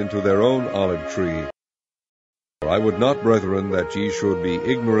grafted into their own olive tree? For I would not, brethren, that ye should be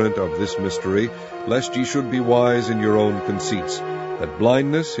ignorant of this mystery, lest ye should be wise in your own conceits, that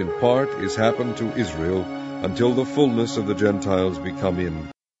blindness in part is happened to Israel, until the fullness of the Gentiles be come in.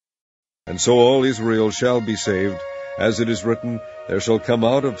 And so all Israel shall be saved, as it is written, There shall come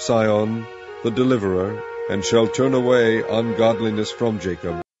out of Sion the deliverer, and shall turn away ungodliness from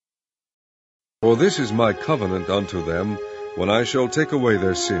Jacob. For this is my covenant unto them, when I shall take away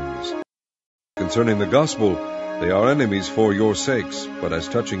their sins. Concerning the gospel, they are enemies for your sakes, but as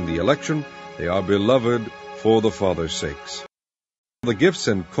touching the election, they are beloved for the Father's sakes. The gifts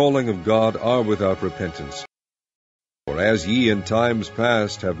and calling of God are without repentance. For as ye in times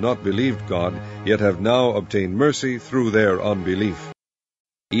past have not believed God, yet have now obtained mercy through their unbelief,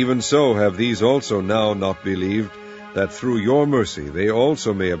 even so have these also now not believed, that through your mercy they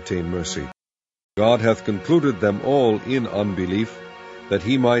also may obtain mercy. God hath concluded them all in unbelief, that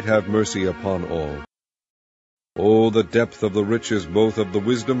he might have mercy upon all. O the depth of the riches both of the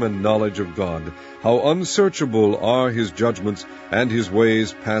wisdom and knowledge of God! How unsearchable are his judgments, and his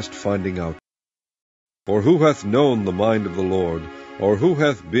ways past finding out! For who hath known the mind of the Lord, or who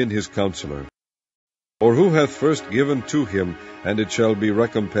hath been his counselor? Or who hath first given to him, and it shall be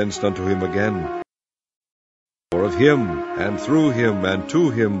recompensed unto him again? For of him, and through him, and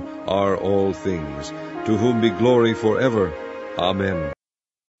to him are all things, to whom be glory forever. Amen.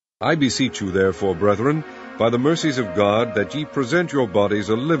 I beseech you therefore, brethren, by the mercies of God, that ye present your bodies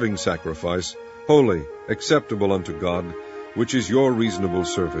a living sacrifice, holy, acceptable unto God, which is your reasonable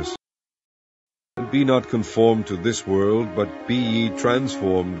service. And be not conformed to this world, but be ye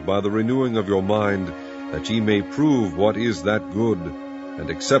transformed by the renewing of your mind, that ye may prove what is that good, and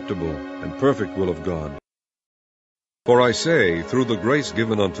acceptable, and perfect will of God. For I say, through the grace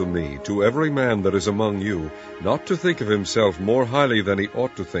given unto me, to every man that is among you, not to think of himself more highly than he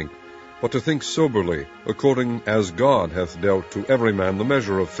ought to think, but to think soberly, according as God hath dealt to every man the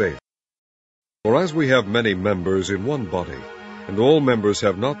measure of faith. For as we have many members in one body, and all members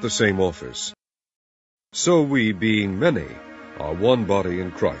have not the same office, so we, being many, are one body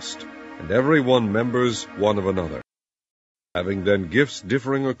in Christ, and every one members one of another. Having then gifts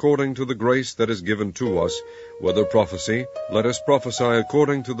differing according to the grace that is given to us, whether prophecy, let us prophesy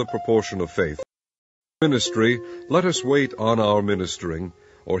according to the proportion of faith. Ministry, let us wait on our ministering,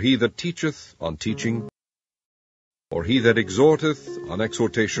 or he that teacheth on teaching, or he that exhorteth on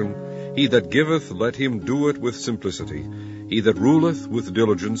exhortation, he that giveth, let him do it with simplicity, he that ruleth with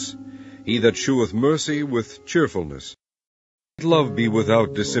diligence, he that sheweth mercy with cheerfulness. Let love be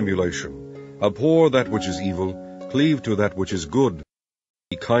without dissimulation. Abhor that which is evil, cleave to that which is good.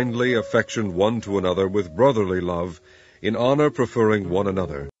 Be kindly affectioned one to another with brotherly love, in honor preferring one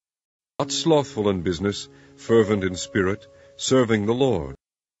another. Not slothful in business, fervent in spirit, serving the Lord.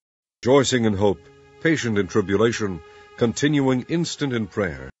 Rejoicing in hope, patient in tribulation, continuing instant in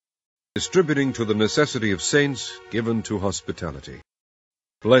prayer. Distributing to the necessity of saints, given to hospitality.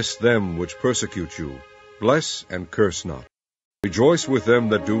 Bless them which persecute you. Bless and curse not. Rejoice with them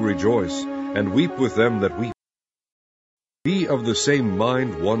that do rejoice, and weep with them that weep. Be of the same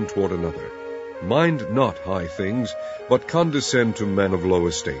mind one toward another. Mind not high things, but condescend to men of low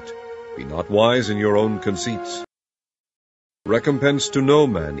estate. Be not wise in your own conceits. Recompense to no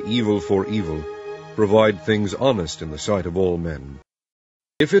man evil for evil. Provide things honest in the sight of all men.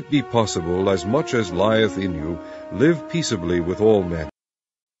 If it be possible, as much as lieth in you, live peaceably with all men.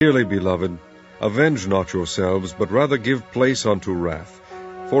 Dearly beloved, avenge not yourselves, but rather give place unto wrath.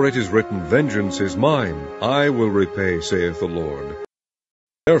 For it is written, Vengeance is mine, I will repay, saith the Lord.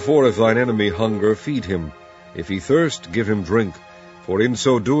 Therefore if thine enemy hunger, feed him. If he thirst, give him drink. For in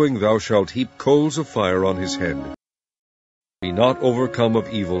so doing thou shalt heap coals of fire on his head. Be not overcome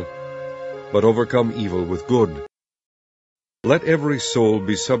of evil, but overcome evil with good. Let every soul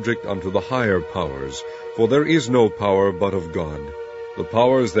be subject unto the higher powers, for there is no power but of God. The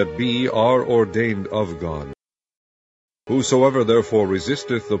powers that be are ordained of God. Whosoever therefore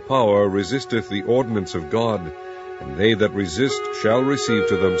resisteth the power resisteth the ordinance of God, and they that resist shall receive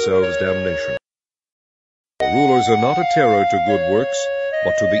to themselves damnation. The rulers are not a terror to good works,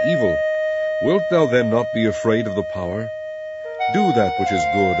 but to the evil. Wilt thou then not be afraid of the power? Do that which is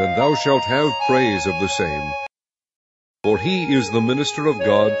good, and thou shalt have praise of the same. For he is the minister of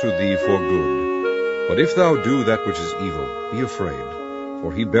God to thee for good. But if thou do that which is evil, be afraid,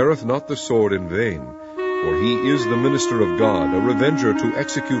 for he beareth not the sword in vain. For he is the minister of God, a revenger to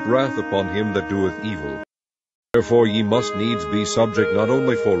execute wrath upon him that doeth evil. Therefore ye must needs be subject not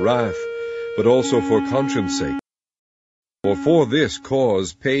only for wrath, but also for conscience sake. For this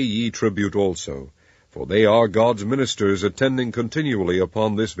cause pay ye tribute also, for they are God's ministers, attending continually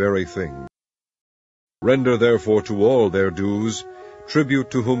upon this very thing. Render therefore to all their dues,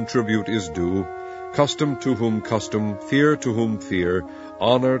 tribute to whom tribute is due, custom to whom custom, fear to whom fear,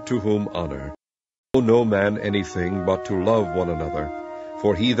 honor to whom honor. Owe no man anything but to love one another,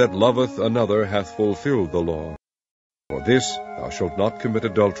 for he that loveth another hath fulfilled the law. For this, thou shalt not commit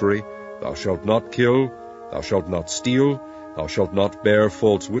adultery, thou shalt not kill, thou shalt not steal, thou shalt not bear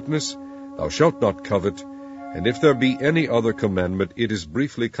false witness, thou shalt not covet, and if there be any other commandment, it is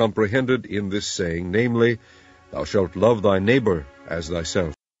briefly comprehended in this saying, namely, thou shalt love thy neighbor as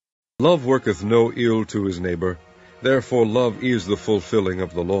thyself. Love worketh no ill to his neighbor, therefore love is the fulfilling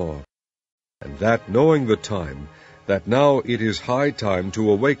of the law. And that, knowing the time, that now it is high time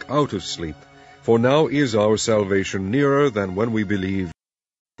to awake out of sleep, for now is our salvation nearer than when we believed.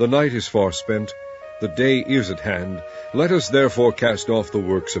 The night is far spent, the day is at hand. Let us therefore cast off the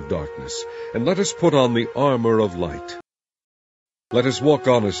works of darkness, and let us put on the armor of light. Let us walk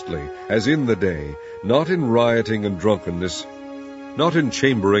honestly, as in the day, not in rioting and drunkenness, not in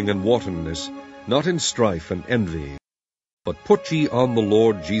chambering and wantonness, not in strife and envy. But put ye on the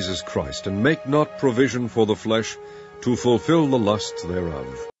Lord Jesus Christ, and make not provision for the flesh to fulfill the lusts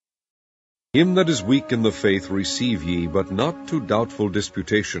thereof. Him that is weak in the faith receive ye, but not to doubtful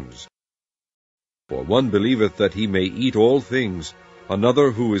disputations. For one believeth that he may eat all things,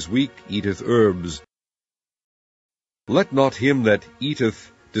 another who is weak eateth herbs. Let not him that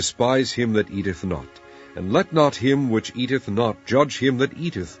eateth despise him that eateth not, and let not him which eateth not judge him that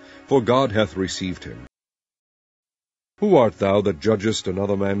eateth, for God hath received him. Who art thou that judgest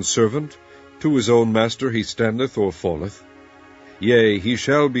another man's servant? To his own master he standeth or falleth. Yea, he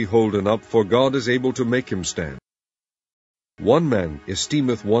shall be holden up, for God is able to make him stand. One man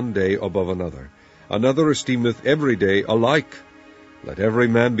esteemeth one day above another, another esteemeth every day alike. Let every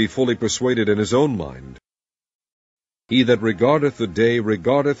man be fully persuaded in his own mind. He that regardeth the day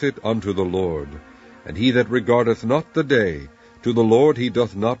regardeth it unto the Lord, and he that regardeth not the day, to the Lord he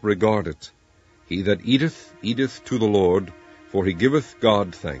doth not regard it. He that eateth, eateth to the Lord, for he giveth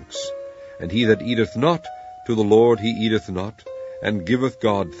God thanks. And he that eateth not, to the Lord he eateth not, and giveth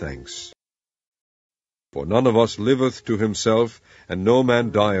God thanks. For none of us liveth to himself, and no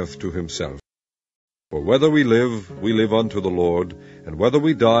man dieth to himself. For whether we live unto the Lord, and whether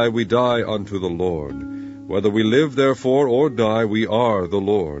we die unto the Lord. Whether we live therefore or die, we are the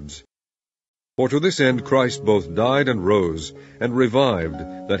Lord's. For to this end Christ both died and rose, and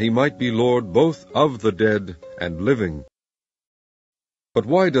revived, that he might be Lord both of the dead and living. But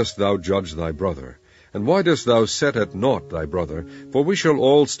why dost thou judge thy brother? And why dost thou set at naught thy brother? For we shall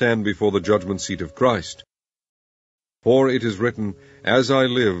all stand before the judgment seat of Christ. For it is written, As I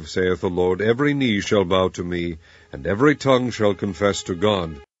live, saith the Lord, every knee shall bow to me, and every tongue shall confess to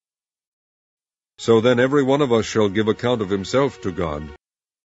God. So then every one of us shall give account of himself to God.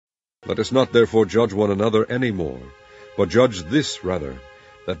 Let us not therefore judge one another any more, but judge this rather,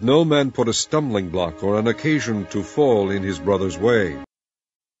 that no man put a stumbling block or an occasion to fall in his brother's way.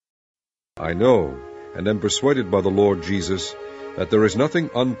 I know, and am persuaded by the Lord Jesus, that there is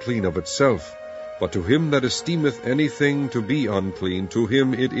nothing unclean of itself, but to him that esteemeth anything to be unclean, to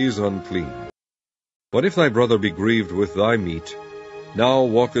him it is unclean. But if thy brother be grieved with thy meat, now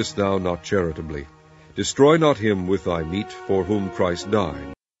walkest thou not charitably. Destroy not him with thy meat, for whom Christ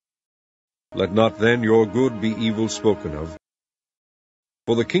died. Let not then your good be evil spoken of.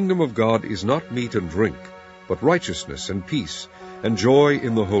 For the kingdom of God is not meat and drink, but righteousness and peace, and joy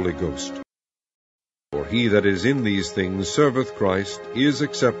in the Holy Ghost. For he that is in these things serveth Christ, is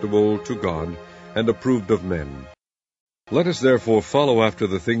acceptable to God, and approved of men. Let us therefore follow after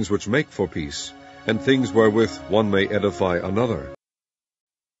the things which make for peace, and things wherewith one may edify another.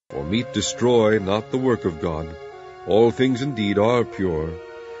 For meat destroy not the work of God. All things indeed are pure,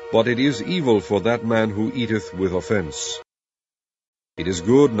 but it is evil for that man who eateth with offense. It is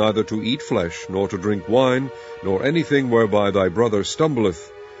good neither to eat flesh, nor to drink wine, nor anything whereby thy brother stumbleth,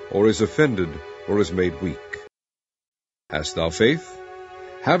 or is offended, or is made weak. Hast thou faith?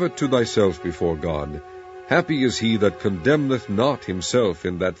 Have it to thyself before God. Happy is he that condemneth not himself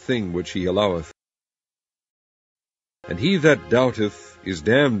in that thing which he alloweth. And he that doubteth is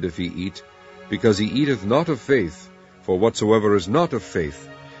damned if he eat, because he eateth not of faith, for whatsoever is not of faith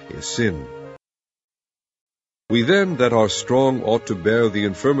is sin. We then that are strong ought to bear the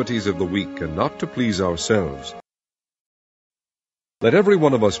infirmities of the weak, and not to please ourselves. Let every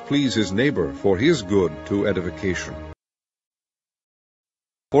one of us please his neighbor for his good to edification.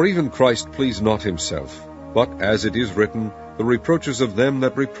 For even Christ pleased not himself, but, as it is written, the reproaches of them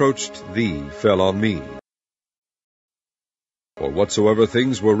that reproached thee fell on me. For whatsoever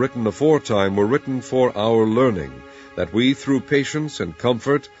things were written aforetime were written for our learning, that we through patience and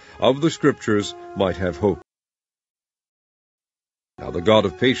comfort of the Scriptures might have hope. Now the God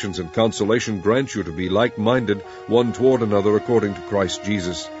of patience and consolation grant you to be like-minded one toward another according to Christ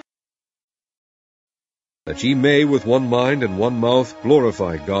Jesus, that ye may with one mind and one mouth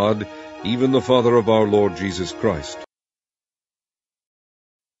glorify God, even the Father of our Lord Jesus Christ.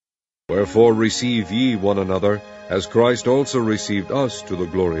 Wherefore receive ye one another, as Christ also received us to the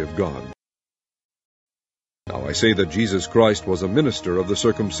glory of God. Now I say that Jesus Christ was a minister of the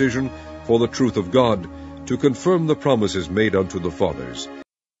circumcision for the truth of God, to confirm the promises made unto the fathers,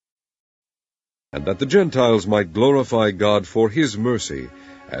 and that the Gentiles might glorify God for his mercy,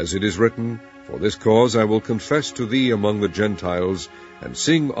 as it is written, For this cause I will confess to thee among the Gentiles, and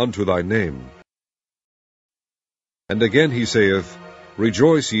sing unto thy name. And again he saith,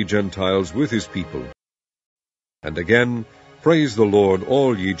 Rejoice, ye Gentiles, with his people. And again, Praise the Lord,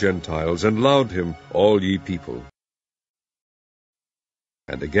 all ye Gentiles, and laud him, all ye people.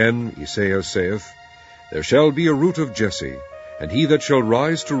 And again Isaiah saith, There shall be a root of Jesse, and he that shall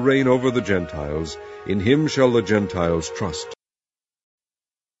rise to reign over the Gentiles, in him shall the Gentiles trust.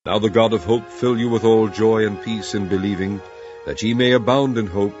 Now the God of hope fill you with all joy and peace in believing, that ye may abound in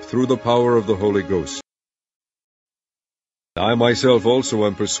hope through the power of the Holy Ghost. I myself also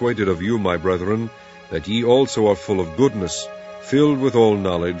am persuaded of you, my brethren, that ye also are full of goodness, filled with all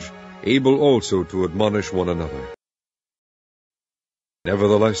knowledge, able also to admonish one another.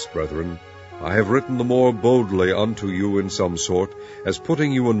 Nevertheless, brethren, I have written the more boldly unto you in some sort, as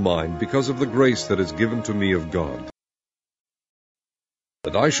putting you in mind, because of the grace that is given to me of God,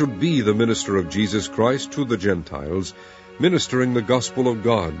 that I should be the minister of Jesus Christ to the Gentiles, ministering the gospel of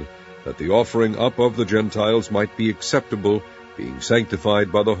God, that the offering up of the Gentiles might be acceptable, being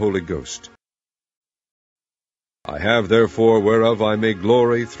sanctified by the Holy Ghost. I have therefore whereof I may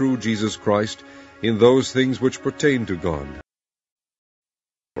glory through Jesus Christ in those things which pertain to God.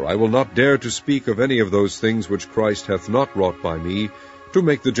 For I will not dare to speak of any of those things which Christ hath not wrought by me, to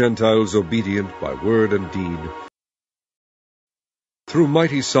make the Gentiles obedient by word and deed, through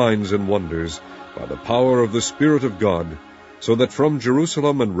mighty signs and wonders, by the power of the Spirit of God, so that from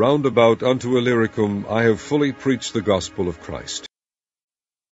Jerusalem and round about unto Illyricum I have fully preached the gospel of Christ.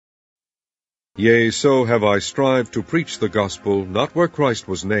 Yea, so have I strived to preach the gospel, not where Christ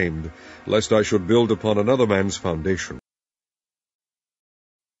was named, lest I should build upon another man's foundation.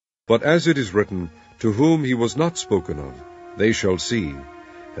 But as it is written, To whom he was not spoken of, they shall see,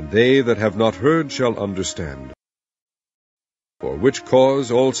 and they that have not heard shall understand. For which cause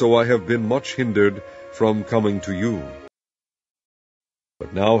also I have been much hindered from coming to you.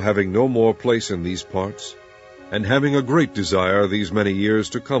 But now having no more place in these parts, and having a great desire these many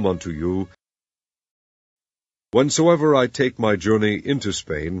years to come unto you, whensoever I take my journey into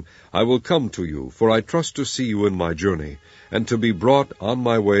Spain, I will come to you, for I trust to see you in my journey, and to be brought on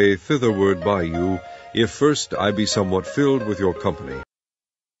my way thitherward by you, if first I be somewhat filled with your company.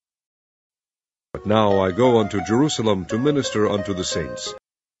 But now I go unto Jerusalem to minister unto the saints.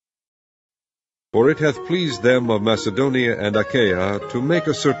 For it hath pleased them of Macedonia and Achaia to make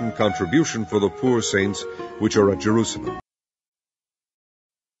a certain contribution for the poor saints which are at Jerusalem.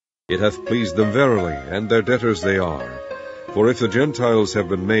 It hath pleased them verily, and their debtors they are. For if the Gentiles have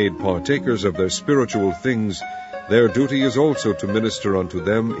been made partakers of their spiritual things, their duty is also to minister unto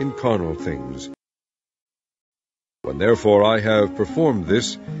them in carnal things. When therefore I have performed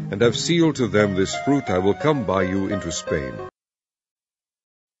this, and have sealed to them this fruit, I will come by you into Spain.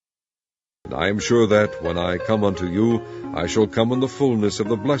 And I am sure that, when I come unto you, I shall come in the fullness of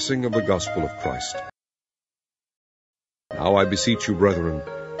the blessing of the gospel of Christ. Now I beseech you, brethren,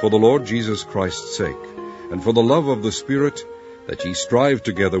 for the Lord Jesus Christ's sake, and for the love of the Spirit, that ye strive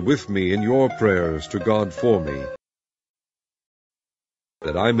together with me in your prayers to God for me,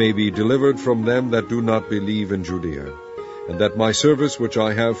 that I may be delivered from them that do not believe in Judea, and that my service which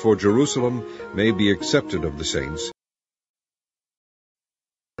I have for Jerusalem may be accepted of the saints,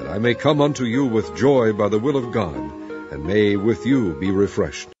 that I may come unto you with joy by the will of God, and may with you be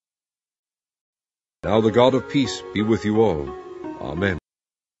refreshed. Now the God of peace be with you all. Amen.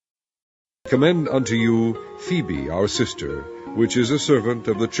 Commend unto you Phoebe, our sister, which is a servant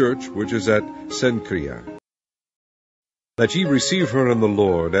of the church which is at Cenchrea, that ye receive her in the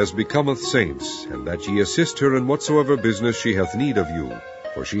Lord, as becometh saints, and that ye assist her in whatsoever business she hath need of you,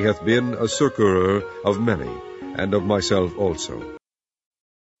 for she hath been a succourer of many, and of myself also.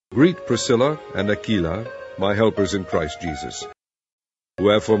 Greet Priscilla and Aquila, my helpers in Christ Jesus, who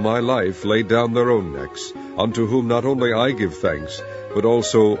have for my life laid down their own necks, unto whom not only I give thanks, but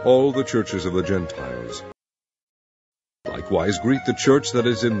also all the churches of the Gentiles. Likewise greet the church that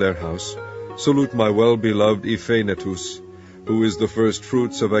is in their house. Salute my well-beloved Ephanetus, who is the first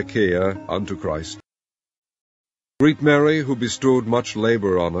fruits of Achaia unto Christ. Greet Mary, who bestowed much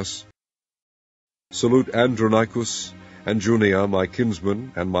labor on us. Salute Andronicus and Junia, my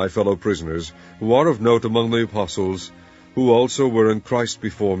kinsmen and my fellow prisoners, who are of note among the apostles, who also were in Christ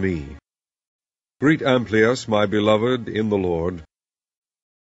before me. Greet Amplias, my beloved in the Lord.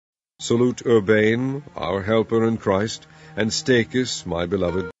 Salute Urbane, our helper in Christ, and Stachys, my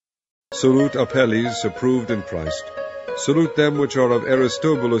beloved. Salute Apelles, approved in Christ. Salute them which are of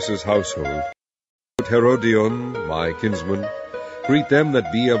Aristobulus' household. Salute Herodion, my kinsman. Greet them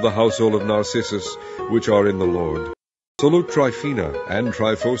that be of the household of Narcissus, which are in the Lord. Salute Tryphena and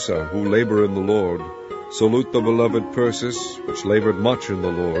Tryphosa, who labor in the Lord. Salute the beloved Persis, which labored much in the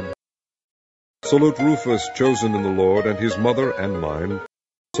Lord. Salute Rufus, chosen in the Lord, and his mother and mine.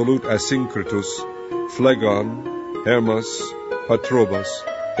 Salute Asyncritus, Phlegon, Hermas, Patrobas,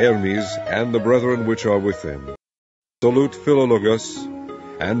 Hermes, and the brethren which are with them. Salute Philologus,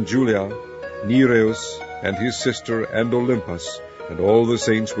 and Julia, Nereus, and his sister, and Olympus, and all the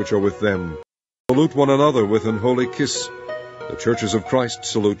saints which are with them. Salute one another with an holy kiss. The churches of Christ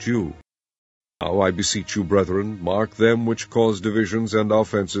salute you. Now I beseech you, brethren, mark them which cause divisions and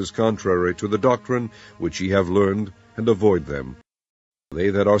offenses contrary to the doctrine which ye have learned, and avoid them.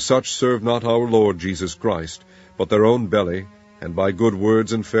 They that are such serve not our Lord Jesus Christ, but their own belly, and by good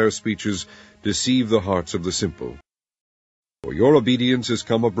words and fair speeches deceive the hearts of the simple. For your obedience is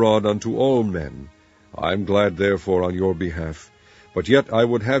come abroad unto all men. I am glad therefore on your behalf. But yet I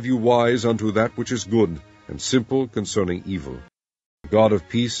would have you wise unto that which is good, and simple concerning evil. The God of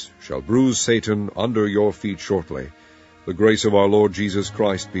peace shall bruise Satan under your feet shortly. The grace of our Lord Jesus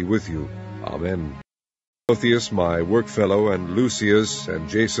Christ be with you. Amen. Timotheus, my workfellow, and Lucius, and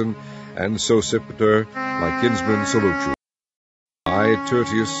Jason, and Sosipater, my kinsmen, salute you. I,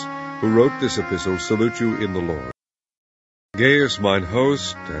 Tertius, who wrote this epistle, salute you in the Lord. Gaius, mine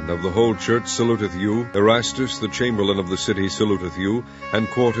host, and of the whole church, saluteth you. Erastus, the chamberlain of the city, saluteth you, and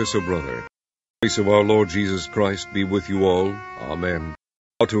Quartus, a brother. The grace of our Lord Jesus Christ be with you all. Amen.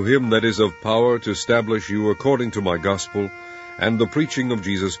 Now to him that is of power to establish you according to my gospel, and the preaching of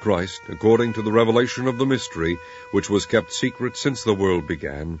Jesus Christ, according to the revelation of the mystery, which was kept secret since the world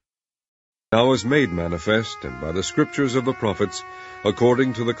began, now is made manifest, and by the scriptures of the prophets,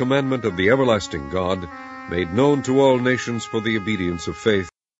 according to the commandment of the everlasting God, made known to all nations for the obedience of faith.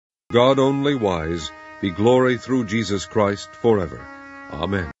 God only wise, be glory through Jesus Christ forever.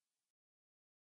 Amen.